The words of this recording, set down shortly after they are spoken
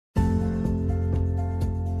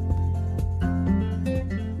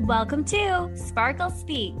Welcome to Sparkle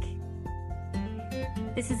Speak.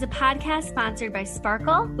 This is a podcast sponsored by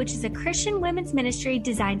Sparkle, which is a Christian women's ministry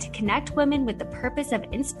designed to connect women with the purpose of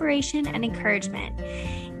inspiration and encouragement.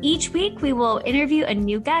 Each week, we will interview a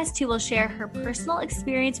new guest who will share her personal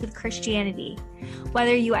experience with Christianity.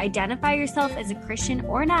 Whether you identify yourself as a Christian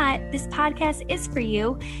or not, this podcast is for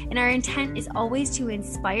you, and our intent is always to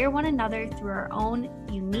inspire one another through our own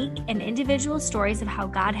unique and individual stories of how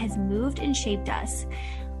God has moved and shaped us.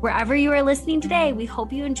 Wherever you are listening today, we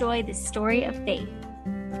hope you enjoy this story of faith.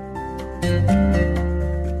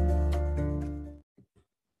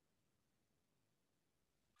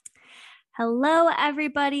 Hello,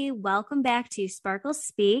 everybody. Welcome back to Sparkle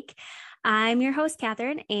Speak. I'm your host,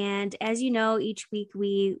 Catherine, and as you know, each week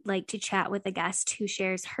we like to chat with a guest who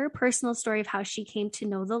shares her personal story of how she came to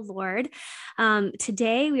know the Lord.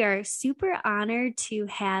 Today, we are super honored to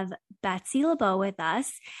have Betsy Laboe with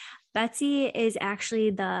us. Betsy is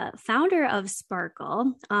actually the founder of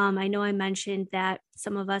Sparkle. I know I mentioned that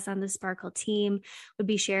some of us on the Sparkle team would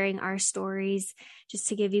be sharing our stories just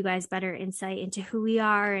to give you guys better insight into who we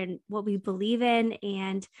are and what we believe in.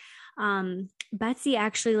 And Betsy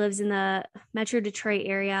actually lives in the Metro Detroit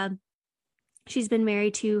area. She's been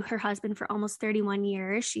married to her husband for almost 31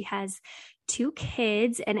 years. She has 2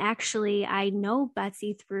 kids, and actually I know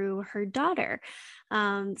Betsy through her daughter.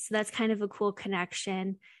 So that's kind of a cool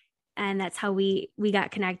connection. And that's how we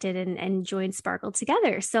got connected and joined Sparkle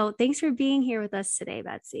together. So thanks for being here with us today,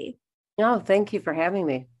 Betsy. Oh, thank you for having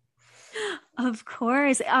me. Of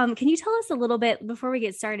course. Can you tell us a little bit before we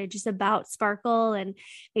get started, just about Sparkle and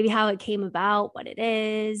maybe how it came about, what it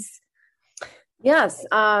is? Yes.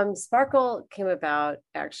 Sparkle came about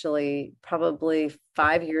actually probably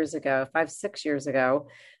 6 years ago,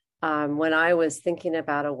 when I was thinking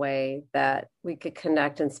about a way that we could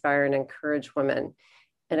connect, inspire, and encourage women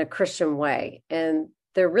in a Christian way. And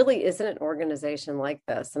there really isn't an organization like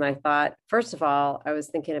this. And I thought, first of all, I was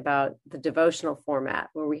thinking about the devotional format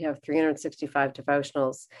where we have 365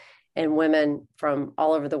 devotionals and women from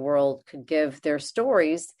all over the world could give their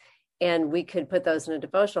stories and we could put those in a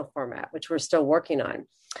devotional format, which we're still working on.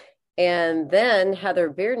 And then Heather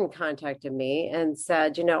Bearden contacted me and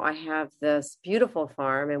said, I have this beautiful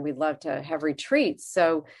farm and we'd love to have retreats.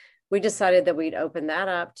 So we decided that we'd open that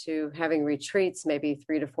up to having retreats maybe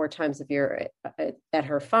 3 to 4 times a year at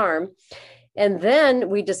her farm. And then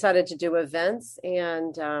we decided to do events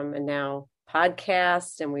and now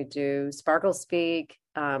podcasts, and we do Sparkle Speak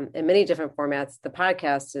in many different formats. The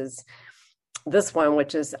podcast is this one,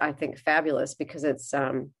 which is, I think, fabulous because it's,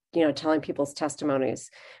 telling people's testimonies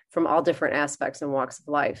from all different aspects and walks of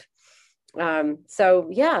life. So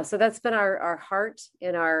that's been our heart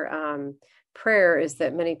and our prayer is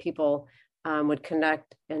that many people would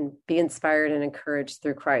connect and be inspired and encouraged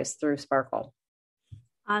through Christ, through Sparkle.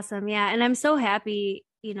 Awesome. Yeah. And I'm so happy,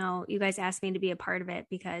 you guys asked me to be a part of it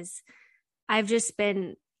because I've just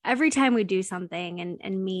been, every time we do something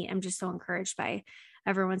and meet, I'm just so encouraged by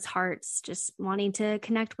everyone's hearts, just wanting to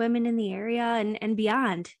connect women in the area and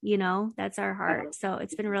beyond, that's our heart. So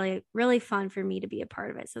it's been really, really fun for me to be a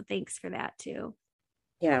part of it. So thanks for that too.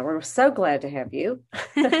 Yeah, we're so glad to have you.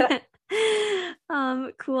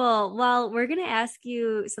 Cool. Well, we're going to ask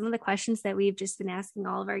you some of the questions that we've just been asking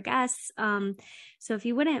all of our guests. So if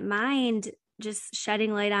you wouldn't mind just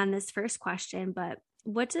shedding light on this first question, but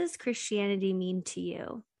what does Christianity mean to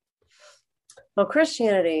you? Well,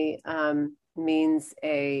 Christianity means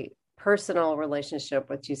a personal relationship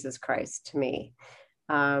with Jesus Christ to me.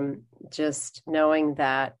 Just knowing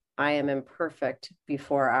that I am imperfect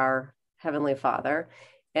before our Heavenly Father,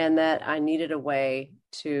 and that I needed a way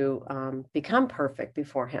to become perfect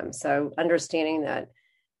before him. So understanding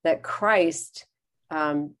that Christ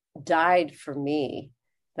died for me,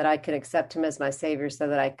 that I could accept him as my Savior so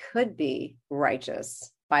that I could be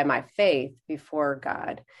righteous by my faith before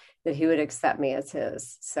God, that he would accept me as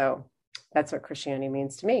his. So that's what Christianity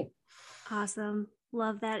means to me. Awesome.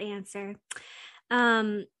 Love that answer.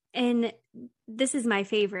 And this is my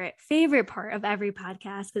favorite part of every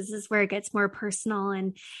podcast, because this is where it gets more personal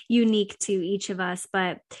and unique to each of us.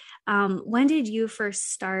 But when did you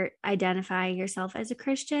first start identifying yourself as a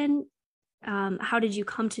Christian? How did you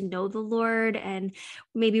come to know the Lord? And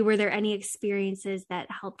maybe were there any experiences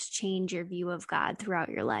that helped change your view of God throughout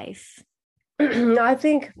your life? I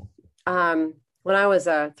think when I was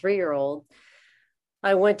a 3-year-old,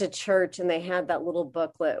 I went to church and they had that little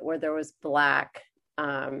booklet where there was black,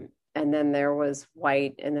 and then there was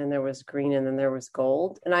white, and then there was green, and then there was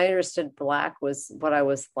gold. And I understood black was what I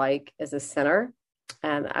was like as a sinner,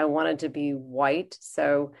 and I wanted to be white.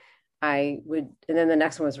 So I would, and then the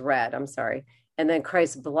next one was red. I'm sorry. And then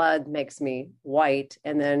Christ's blood makes me white.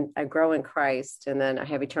 And then I grow in Christ. And then I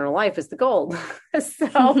have eternal life as the gold.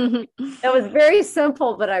 So it was very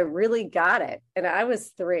simple, but I really got it. And I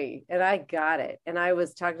was 3 and I got it. And I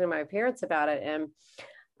was talking to my parents about it. And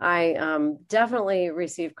I definitely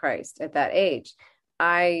received Christ at that age.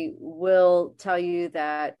 I will tell you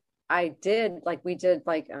that we did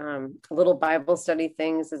little Bible study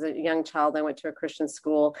things as a young child. I went to a Christian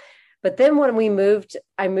school. But then when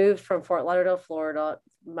I moved from Fort Lauderdale, Florida.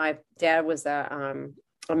 My dad was a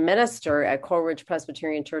minister at Coleridge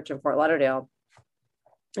Presbyterian Church in Fort Lauderdale.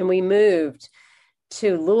 And we moved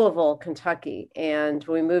to Louisville, Kentucky. And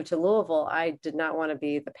when we moved to Louisville, I did not want to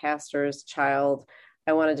be the pastor's child.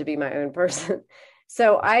 I wanted to be my own person.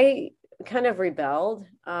 So I kind of rebelled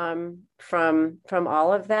from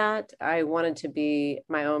all of that. I wanted to be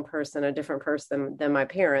my own person, a different person than my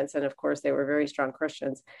parents. And of course, they were very strong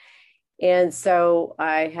Christians. And so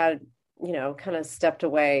I had, kind of stepped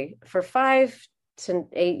away for 5 to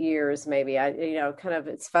 8 years, maybe.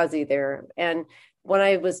 It's fuzzy there. And when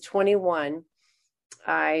I was 21,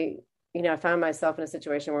 I found myself in a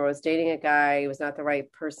situation where I was dating a guy. He was not the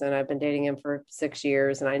right person. I've been dating him for 6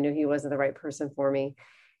 years, and I knew he wasn't the right person for me.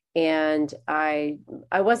 And I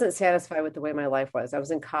wasn't satisfied with the way my life was. I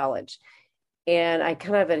was in college, and I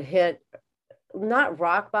kind of had hit not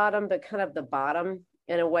rock bottom, but kind of the bottom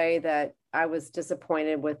in a way that I was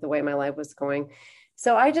disappointed with the way my life was going.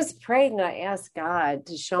 So I just prayed and I asked God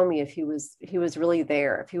to show me if he was really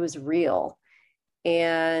there, if he was real.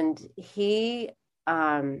 And it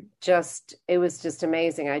was just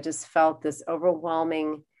amazing. I just felt this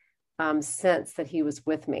overwhelming sense that he was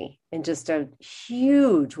with me in just a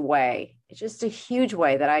huge way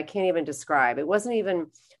that I can't even describe. It wasn't even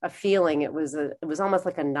a feeling. It was almost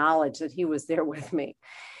like a knowledge that he was there with me.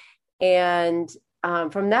 And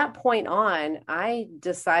from that point on, I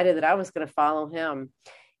decided that I was going to follow him.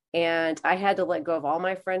 And I had to let go of all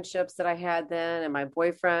my friendships that I had then and my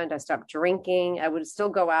boyfriend. I stopped drinking. I would still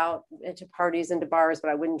go out into parties and to bars,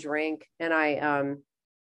 but I wouldn't drink. And I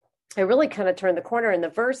really kind of turned the corner. And the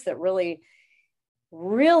verse that really,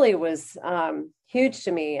 really was huge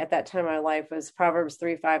to me at that time in my life was Proverbs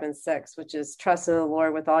 3, 5, and 6, which is trust in the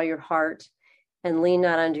Lord with all your heart and lean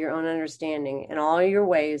not unto your own understanding. In all your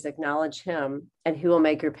ways, acknowledge him, and he will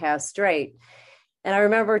make your path straight. And I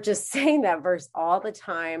remember just saying that verse all the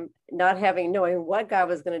time, not knowing what God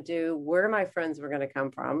was going to do, where my friends were going to come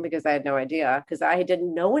from, because I had no idea, because I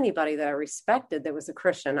didn't know anybody that I respected that was a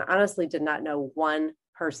Christian. I honestly did not know one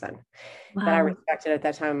person that I respected at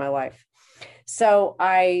that time in my life. So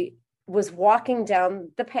I was walking down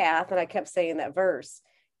the path and I kept saying that verse,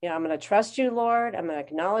 I'm going to trust you, Lord. I'm going to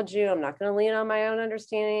acknowledge you. I'm not going to lean on my own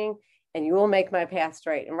understanding, and you will make my path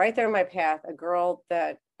straight. And right there in my path, a girl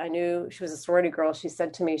that I knew, she was a sorority girl. She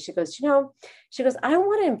said to me, she goes, I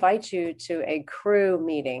want to invite you to a crew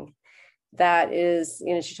meeting that is,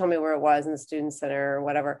 she told me where it was in the student center or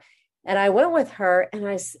whatever. And I went with her and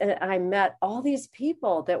I met all these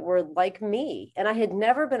people that were like me. And I had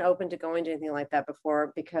never been open to going to anything like that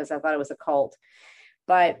before because I thought it was a cult,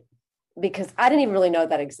 but because I didn't even really know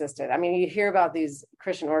that existed. I mean, you hear about these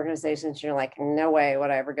Christian organizations, and you're like, no way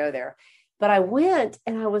would I ever go there. But I went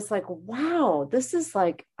and I was like, wow, this is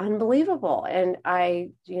like unbelievable. And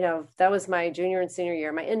that was my junior and senior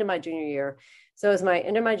year, my end of my junior year. So it was my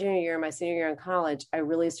end of my junior year, my senior year in college, I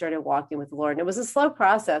really started walking with the Lord. And it was a slow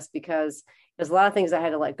process because there's a lot of things I had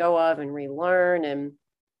to let go of and relearn.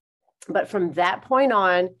 But from that point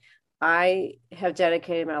on, I have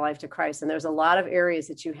dedicated my life to Christ. And there's a lot of areas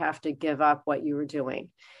that you have to give up what you were doing.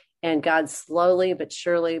 And God slowly but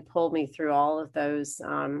surely pulled me through all of those,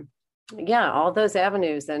 all those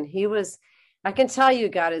avenues. And I can tell you,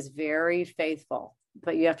 God is very faithful,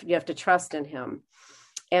 but you have to trust in him.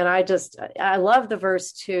 And I love the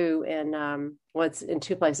verse too, in what's in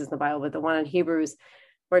 2 places in the Bible, but the one in Hebrews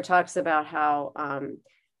where it talks about how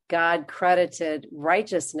God credited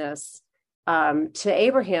righteousness to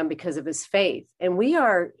Abraham because of his faith. And we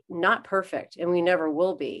are not perfect and we never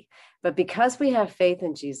will be. But because we have faith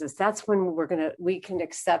in Jesus, that's when we can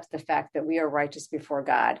accept the fact that we are righteous before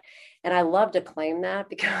God. And I love to claim that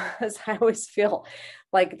because I always feel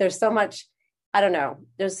like there's so much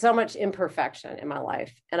imperfection in my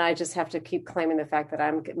life. And I just have to keep claiming the fact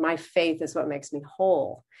that my faith is what makes me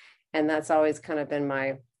whole. And that's always kind of been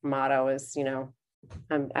my motto is,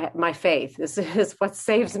 my faith is what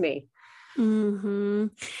saves me. Mm-hmm.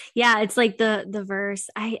 Yeah, it's like the verse.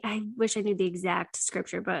 I wish I knew the exact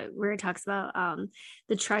scripture, but where it talks about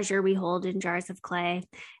the treasure we hold in jars of clay,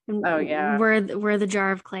 and Oh yeah, we're the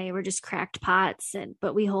jar of clay. We're just cracked pots, and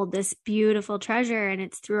but we hold this beautiful treasure, and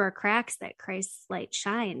it's through our cracks that Christ's light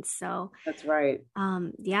shines. So, that's right.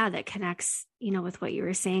 yeah, that connects, with what you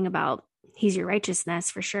were saying about He's your righteousness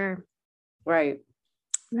for sure. Right.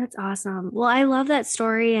 That's awesome. Well, I love that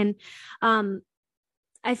story, and um,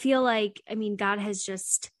 I feel like, I mean, God has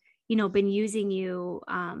just, been using you,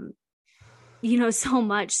 so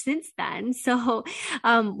much since then. So,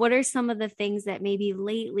 what are some of the things that maybe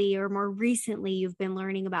lately or more recently you've been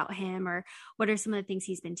learning about him, or what are some of the things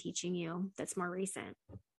he's been teaching you that's more recent?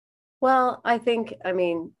 Well, I think, I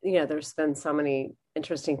mean, there's been so many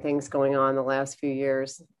interesting things going on the last few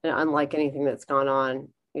years, unlike anything that's gone on,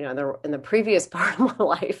 in the previous part of my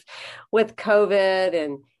life with COVID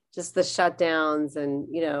and just the shutdowns and,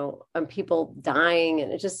 and people dying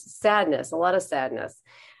and it's just sadness, a lot of sadness.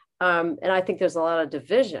 And I think there's a lot of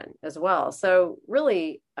division as well. So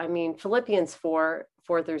really, I mean, Philippians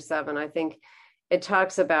 4:4 through 7, I think it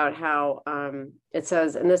talks about how it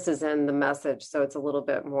says, and this is in the Message, so it's a little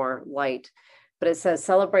bit more light, but it says,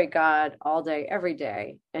 celebrate God all day, every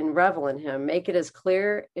day, and revel in him. Make it as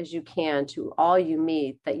clear as you can to all you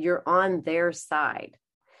meet that you're on their side,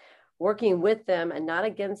 working with them and not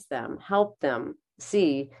against them. Help them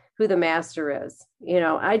see who the master is.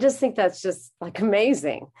 I just think that's just like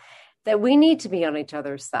amazing that we need to be on each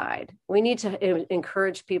other's side. We need to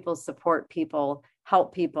encourage people, support people,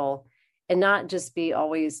 help people, and not just be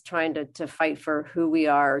always trying to fight for who we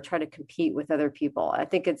are or try to compete with other people. I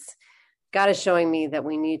think God is showing me that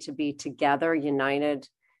we need to be together, united,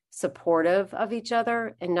 supportive of each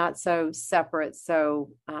other, and not so separate,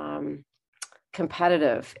 so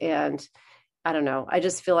competitive. And I don't know, I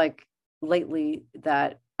just feel like lately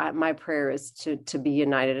that my prayer is to be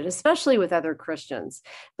united, and especially with other Christians,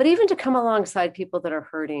 but even to come alongside people that are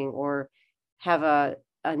hurting or have a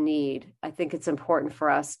need. I think it's important for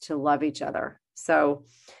us to love each other. So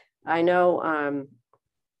I know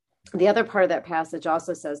the other part of that passage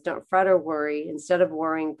also says, don't fret or worry. Instead of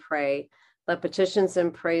worrying, pray. Let petitions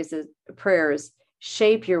and prayers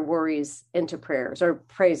shape your worries into prayers, or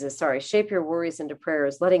praises, sorry, shape your worries into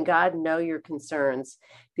prayers, letting God know your concerns.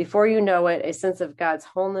 Before you know it, a sense of God's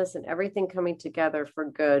wholeness and everything coming together for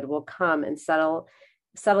good will come and settle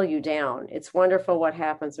you down. It's wonderful what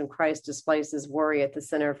happens when Christ displaces worry at the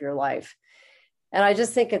center of your life. And I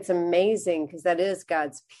just think it's amazing because that is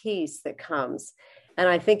God's peace that comes. And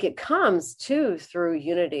I think it comes too through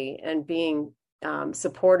unity and being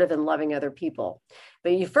supportive and loving other people.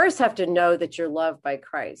 But you first have to know that you're loved by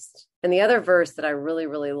Christ. And the other verse that I really,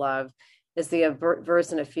 really love is the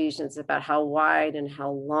verse in Ephesians about how wide and how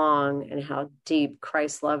long and how deep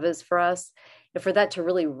Christ's love is for us. And for that to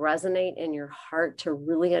really resonate in your heart, to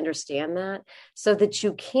really understand that, so that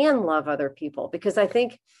you can love other people. Because I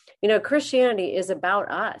think, Christianity is about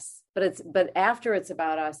us, but after it's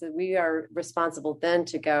about us, we are responsible then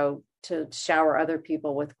to go to shower other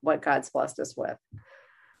people with what God's blessed us with.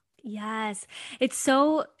 Yes. It's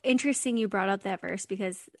so interesting you brought up that verse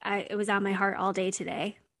because it was on my heart all day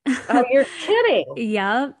today. Oh, you're kidding.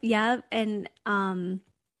 Yep, yep. And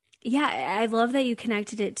yeah, I love that you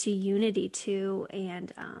connected it to unity too.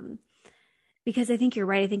 And because I think you're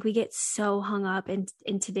right. I think we get so hung up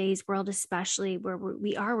in today's world, especially where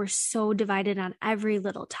we're so divided on every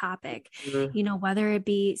little topic, Mm-hmm. whether it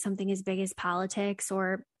be something as big as politics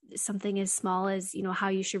or something as small as, how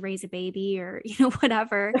you should raise a baby or,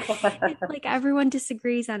 whatever. It's like everyone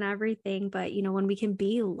disagrees on everything. But, when we can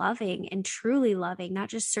be loving and truly loving, not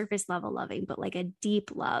just surface level loving, but like a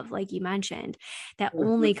deep love, like you mentioned, that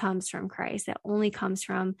only comes from Christ, that only comes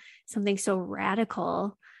from something so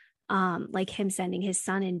radical, like him sending his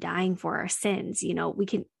son and dying for our sins. We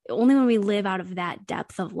can only, when we live out of that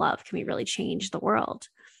depth of love, can we really change the world.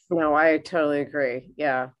 No, I totally agree.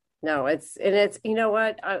 Yeah. No, it's, you know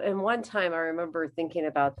what? And one time I remember thinking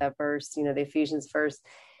about that verse, the Ephesians verse,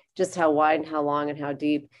 just how wide and how long and how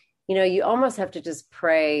deep. You almost have to just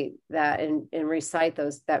pray that and recite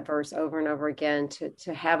that verse over and over again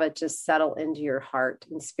to have it just settle into your heart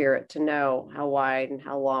and spirit, to know how wide and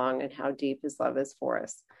how long and how deep his love is for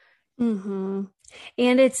us. Mm-hmm.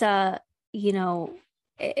 And it's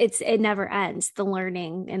it never ends. The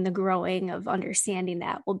learning and the growing of understanding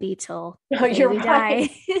that will be till No, the day you're we right.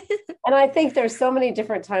 die. And I think there's so many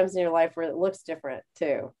different times in your life where it looks different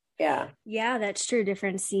too. Yeah. Yeah, that's true.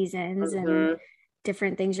 Different seasons and Mm-hmm.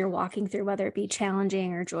 different things you're walking through, whether it be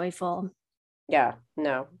challenging or joyful. Yeah.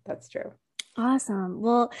 No, that's true. Awesome.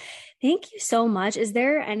 Well, thank you so much. Is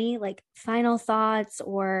there any like final thoughts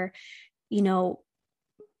or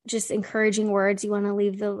just encouraging words you want to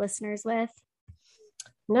leave the listeners with?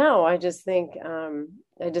 No, I just think,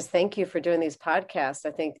 I just thank you for doing these podcasts.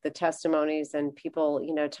 I think the testimonies and people,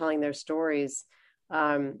 telling their stories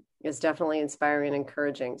is definitely inspiring and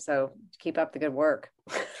encouraging. So keep up the good work.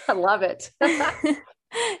 I love it.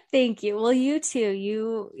 Thank you. Well, you too.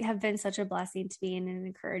 You have been such a blessing to me and an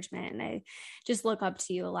encouragement. And I just look up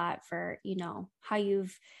to you a lot for, how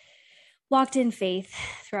you've walked in faith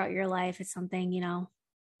throughout your life. It's something,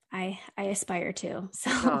 I aspire to.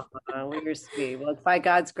 So well, you're sweet. Well, it's by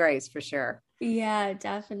God's grace for sure. Yeah,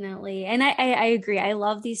 definitely. And I agree. I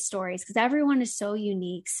love these stories because everyone is so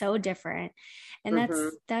unique, so different. And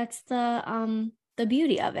that's the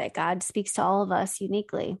beauty of it. God speaks to all of us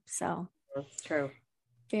uniquely. So that's true.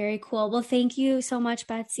 Very cool. Well, thank you so much,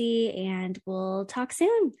 Betsy, and we'll talk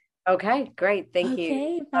soon. Okay, great. Thank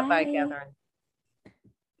you. Bye. Bye-bye, Catherine.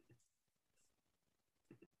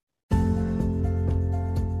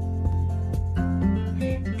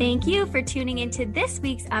 Thank you for tuning into this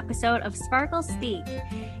week's episode of Sparkle Speak.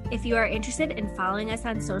 If you are interested in following us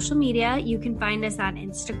on social media, you can find us on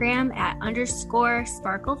Instagram at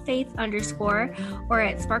 _sparklefaith_ or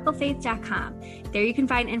at sparklefaith.com. There you can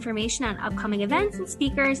find information on upcoming events and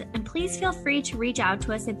speakers, and please feel free to reach out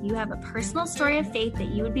to us if you have a personal story of faith that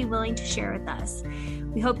you would be willing to share with us.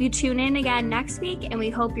 We hope you tune in again next week, and we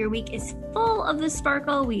hope your week is full of the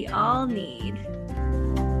sparkle we all need.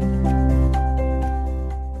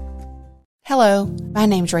 Hello, my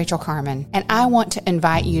name's Rachel Carmen, and I want to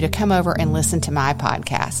invite you to come over and listen to my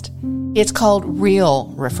podcast. It's called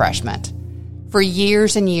Real Refreshment. For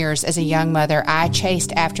years and years as a young mother, I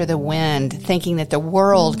chased after the wind, thinking that the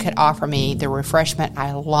world could offer me the refreshment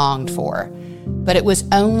I longed for. But it was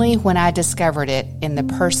only when I discovered it in the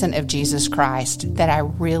person of Jesus Christ that I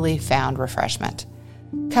really found refreshment.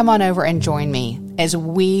 Come on over and join me as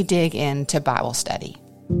we dig into Bible study.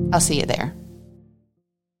 I'll see you there.